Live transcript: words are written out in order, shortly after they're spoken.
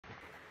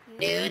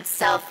Nude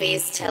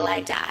selfies till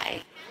I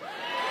die.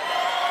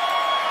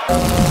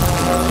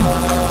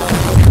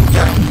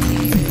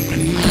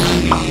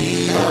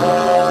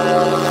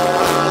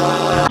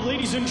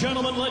 Ladies and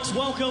gentlemen, let's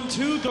welcome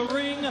to the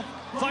ring,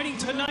 fighting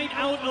tonight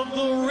out of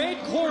the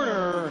red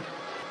corner,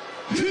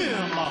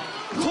 Kim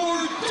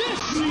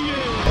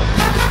Kardashian.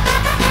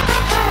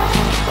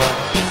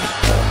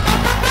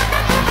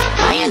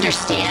 I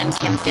understand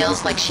Kim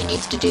feels like she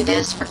needs to do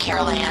this for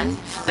Carol Ann,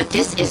 but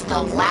this is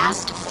the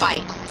last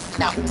fight.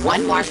 Not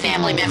one more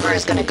family member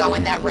is going to go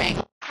in that ring.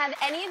 Have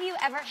any of you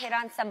ever hit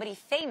on somebody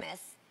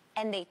famous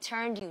and they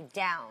turned you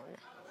down?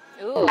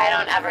 Ooh. I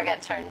don't ever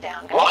get turned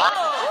down. Well.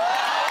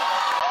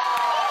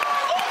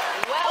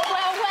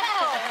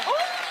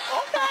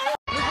 Okay.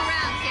 Move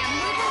around, Kim.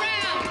 Move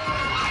around.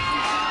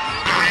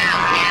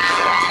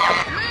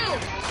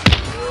 Move.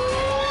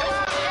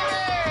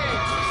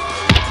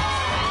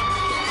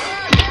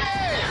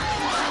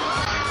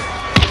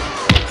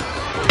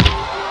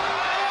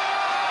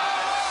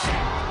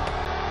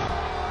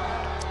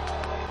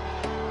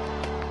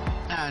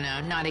 Oh,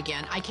 no, not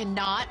again. I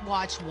cannot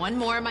watch one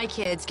more of my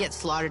kids get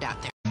slaughtered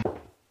out there.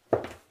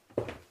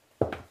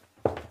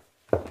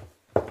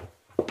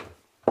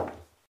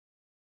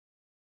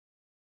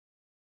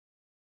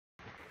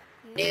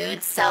 Nude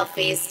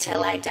selfies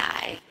till I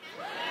die.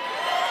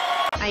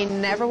 I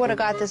never would have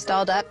got this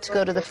dolled up to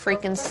go to the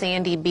freaking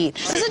sandy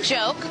beach. This is a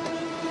joke.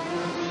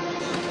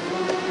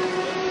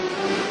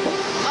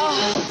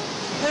 Oh,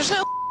 there's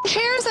no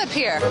chairs up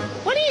here.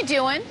 What are you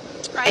doing?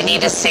 I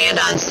need to stand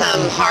on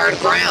some hard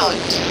ground.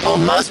 Well,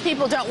 most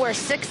people don't wear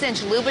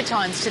 6-inch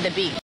Louboutins to the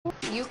beach.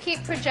 You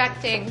keep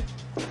projecting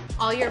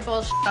all your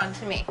bullshit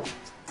onto me.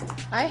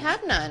 I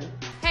have none.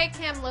 Hey,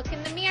 Kim, look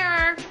in the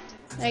mirror.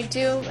 I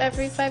do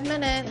every 5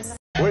 minutes.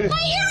 Wait.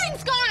 My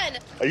earring's gone!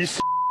 Are you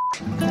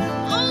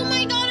Oh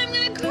my god, I'm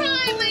gonna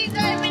cry! My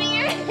diamond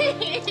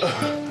earring!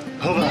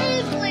 Hold on.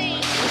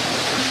 Please.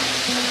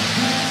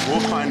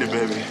 We'll find it,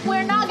 baby.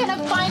 We're not gonna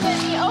find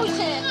it in the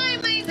ocean! Hi,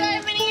 my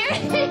diamond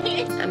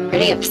earring! I'm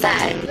pretty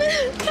upset.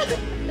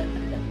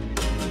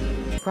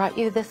 Brought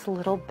you this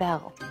little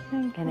bell,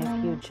 and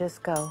if you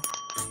just go,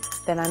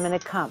 then I'm gonna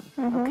come,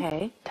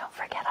 okay? Don't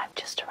forget I'm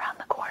just around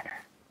the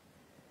corner.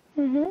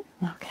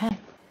 Okay,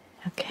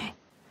 okay,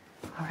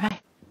 all right.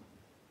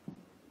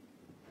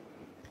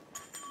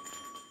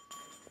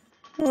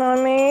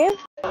 Mommy?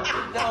 No,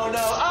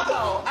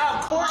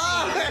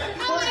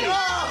 Courtney.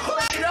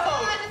 No,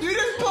 you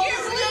just pulled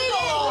his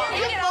nipple off.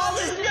 You pulled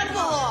his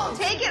nipple off.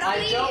 Take it, I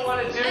don't want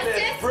to do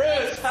this.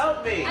 Bruce,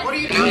 help me. What are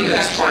you doing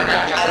this for?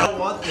 I don't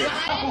want this.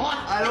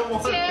 I don't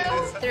want this.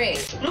 3.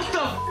 What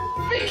the f***?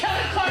 You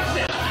can't touch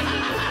it.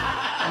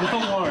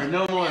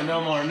 No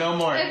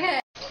more. Okay.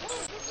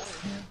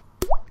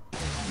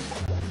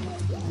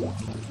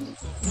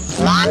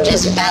 Mom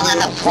just fell in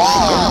the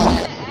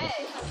pool.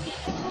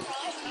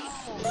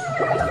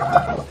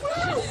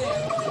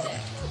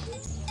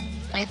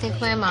 I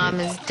think my mom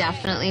is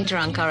definitely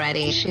drunk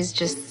already. She's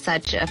just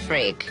such a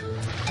freak.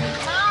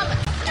 Mom,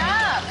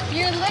 stop!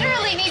 You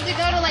literally need to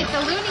go to, like,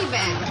 the loony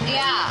bin.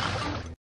 Yeah,